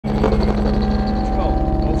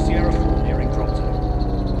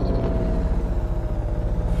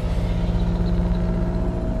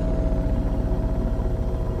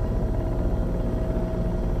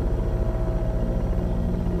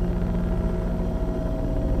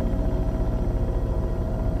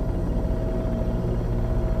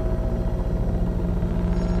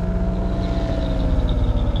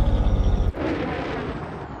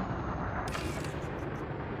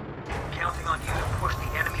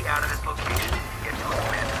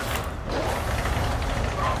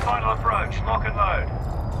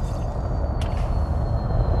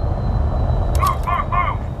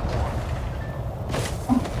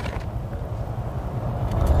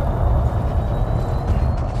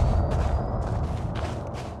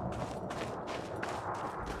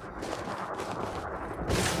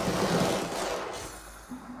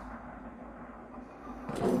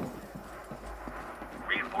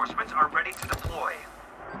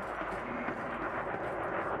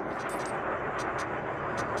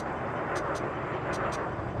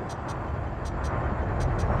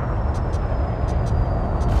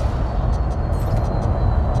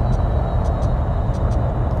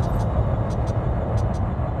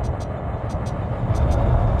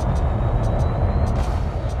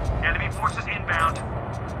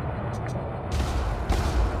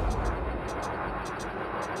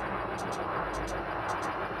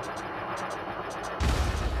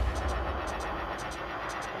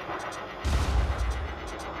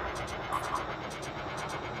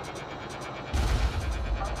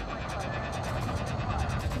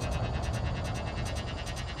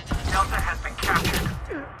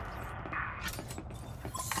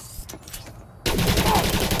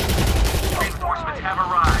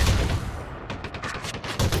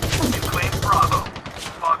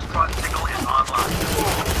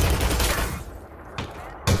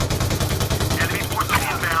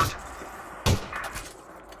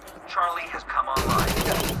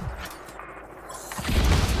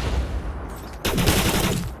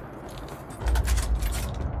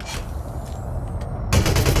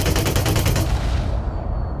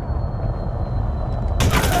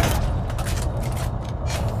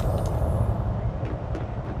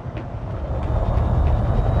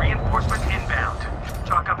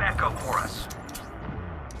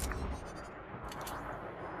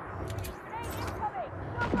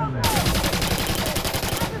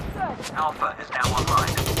Alpha is now online.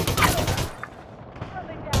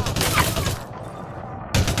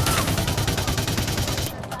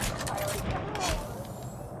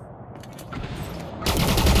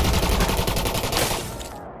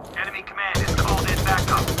 Enemy command is called in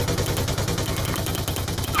backup.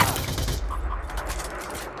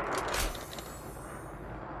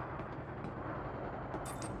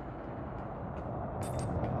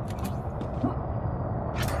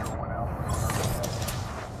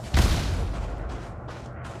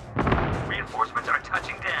 Reinforcements are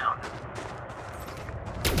touching down.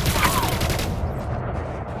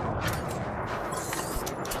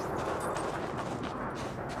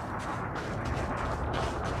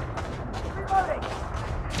 Reloading!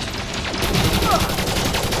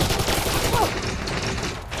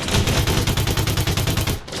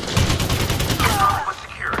 Charlie was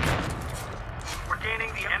secured. We're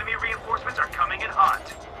gaining. The enemy reinforcements are coming in hot.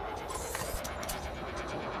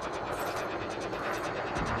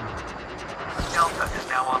 Delta is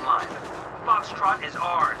now online. Foxtrot is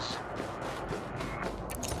ours.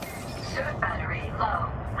 Suit battery low.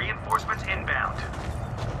 Reinforcements inbound.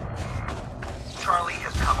 Charlie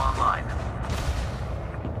has come online.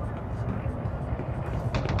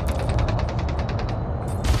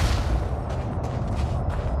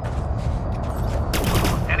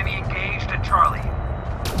 Enemy engaged at Charlie.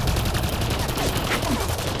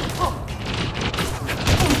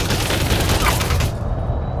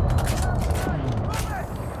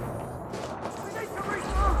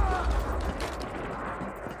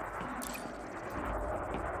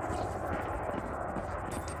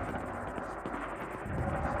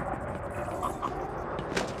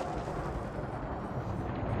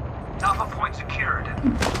 Alpha point secured.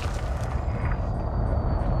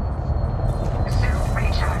 Suit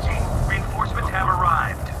recharging. Reinforcements have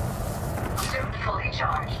arrived. Suit fully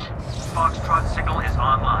charged. Foxtrot signal is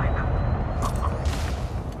online.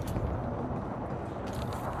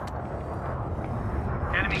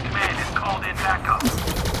 Enemy command is called in backup.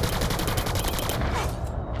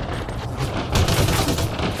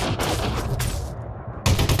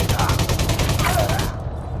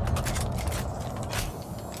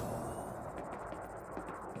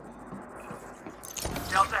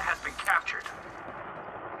 Delta has been captured.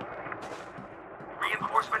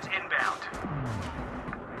 Reinforcements inbound.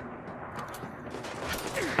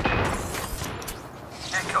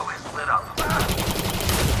 Echo has lit up.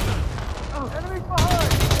 Oh, enemies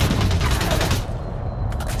behind!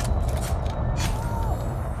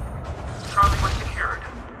 Charlie was secured.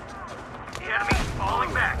 The enemy is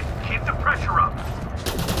falling back. Keep the pressure up.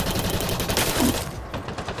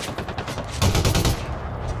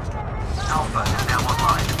 Alpha is now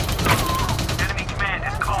online. Enemy command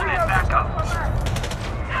is called in backup.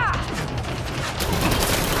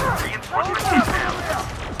 Reinforcements inbound.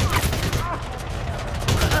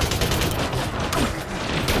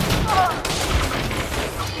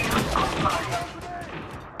 Shields online.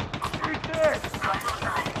 Reach there! Vital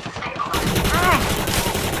signs stabilized.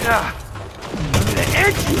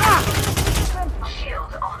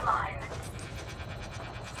 Shield online.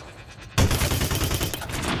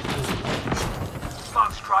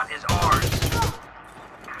 Foxtrot is ours.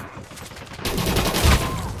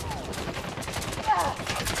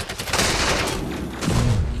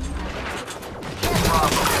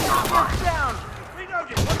 Bravo is online. Down!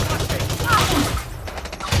 Reloading! What's my face?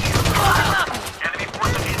 Enemy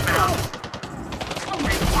forces inbound.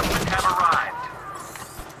 Reinforcements have arrived.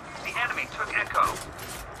 The enemy took Echo.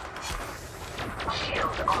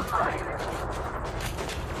 Shield online.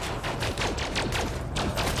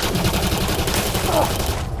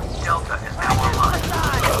 Delta is now online.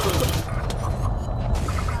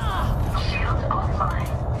 Shield online.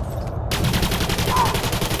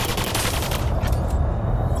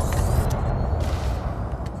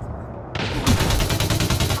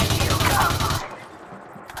 Shield online.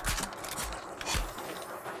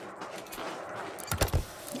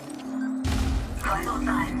 Vital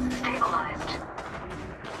signs stabilized.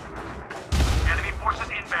 Enemy forces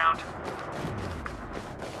inbound.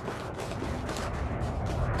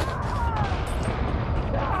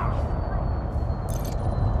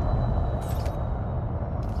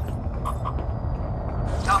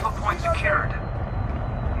 Alpha point secured.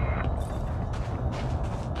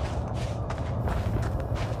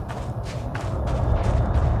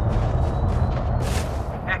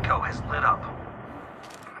 Echo has lit up.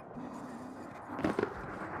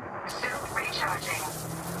 Suit recharging.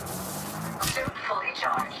 Suit fully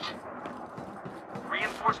charged.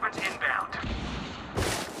 Reinforcements inbound.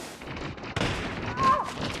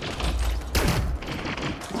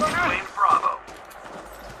 Claim Bravo.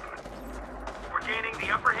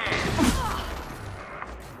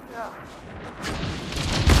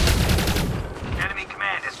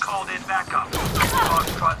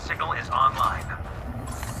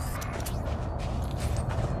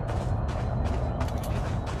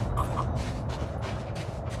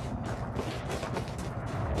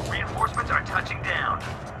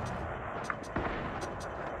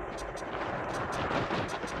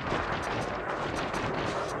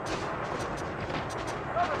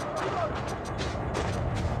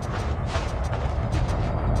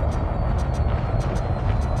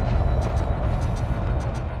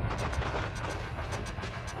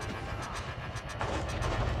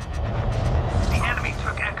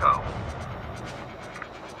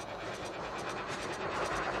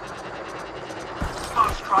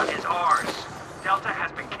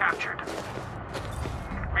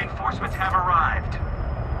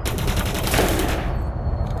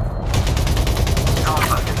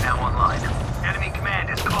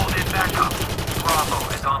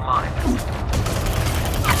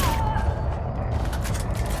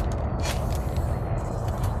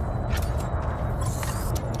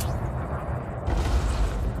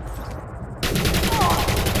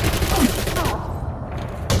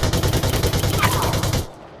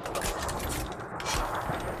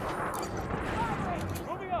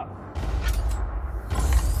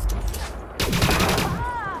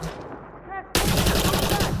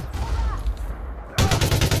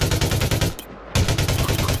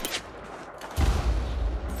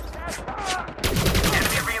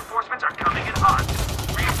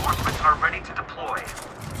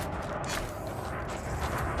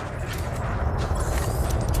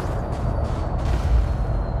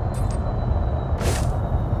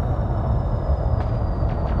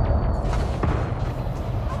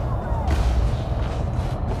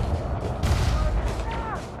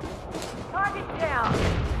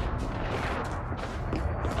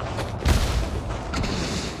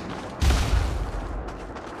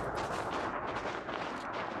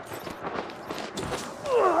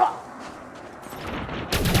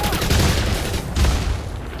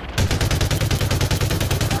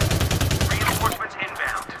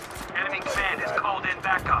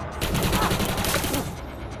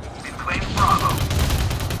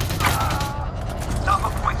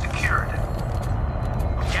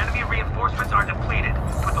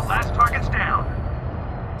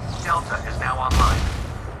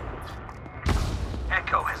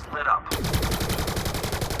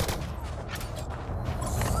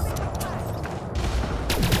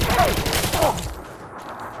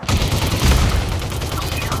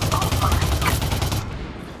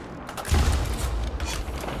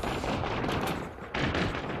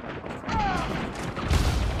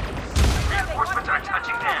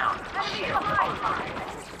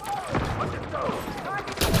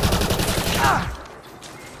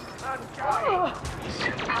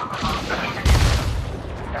 Suit power loss imminent.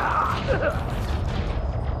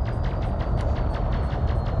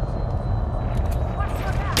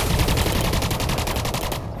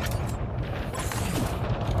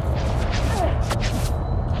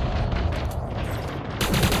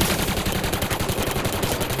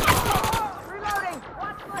 Reloading!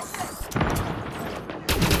 Watch my shit!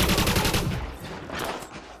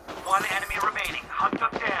 One enemy remaining. Hunt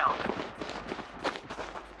them down.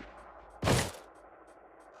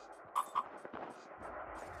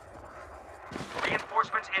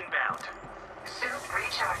 Reinforcements inbound. Suit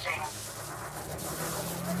recharging.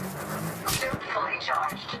 Suit fully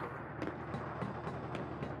charged.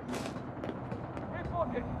 Keep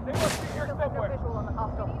looking! They must be here somewhere!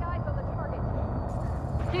 Need eyes on the target.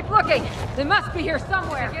 Keep looking! They must be here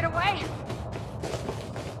somewhere. Get away!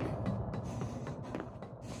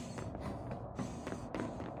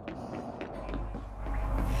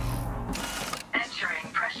 Entering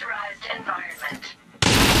pressurized environment.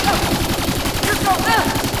 Here goes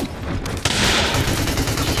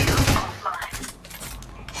Shield offline.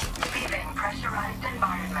 Leaving pressurized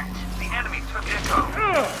environment. The enemy took Echo.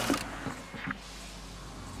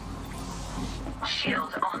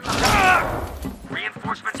 Shield online.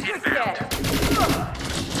 Reinforcements You're inbound. dead.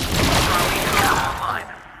 Charlie is online.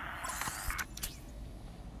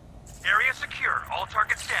 Area secure. All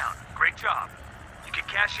targets down. Great job. You can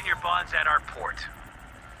cash in your bonds at our port.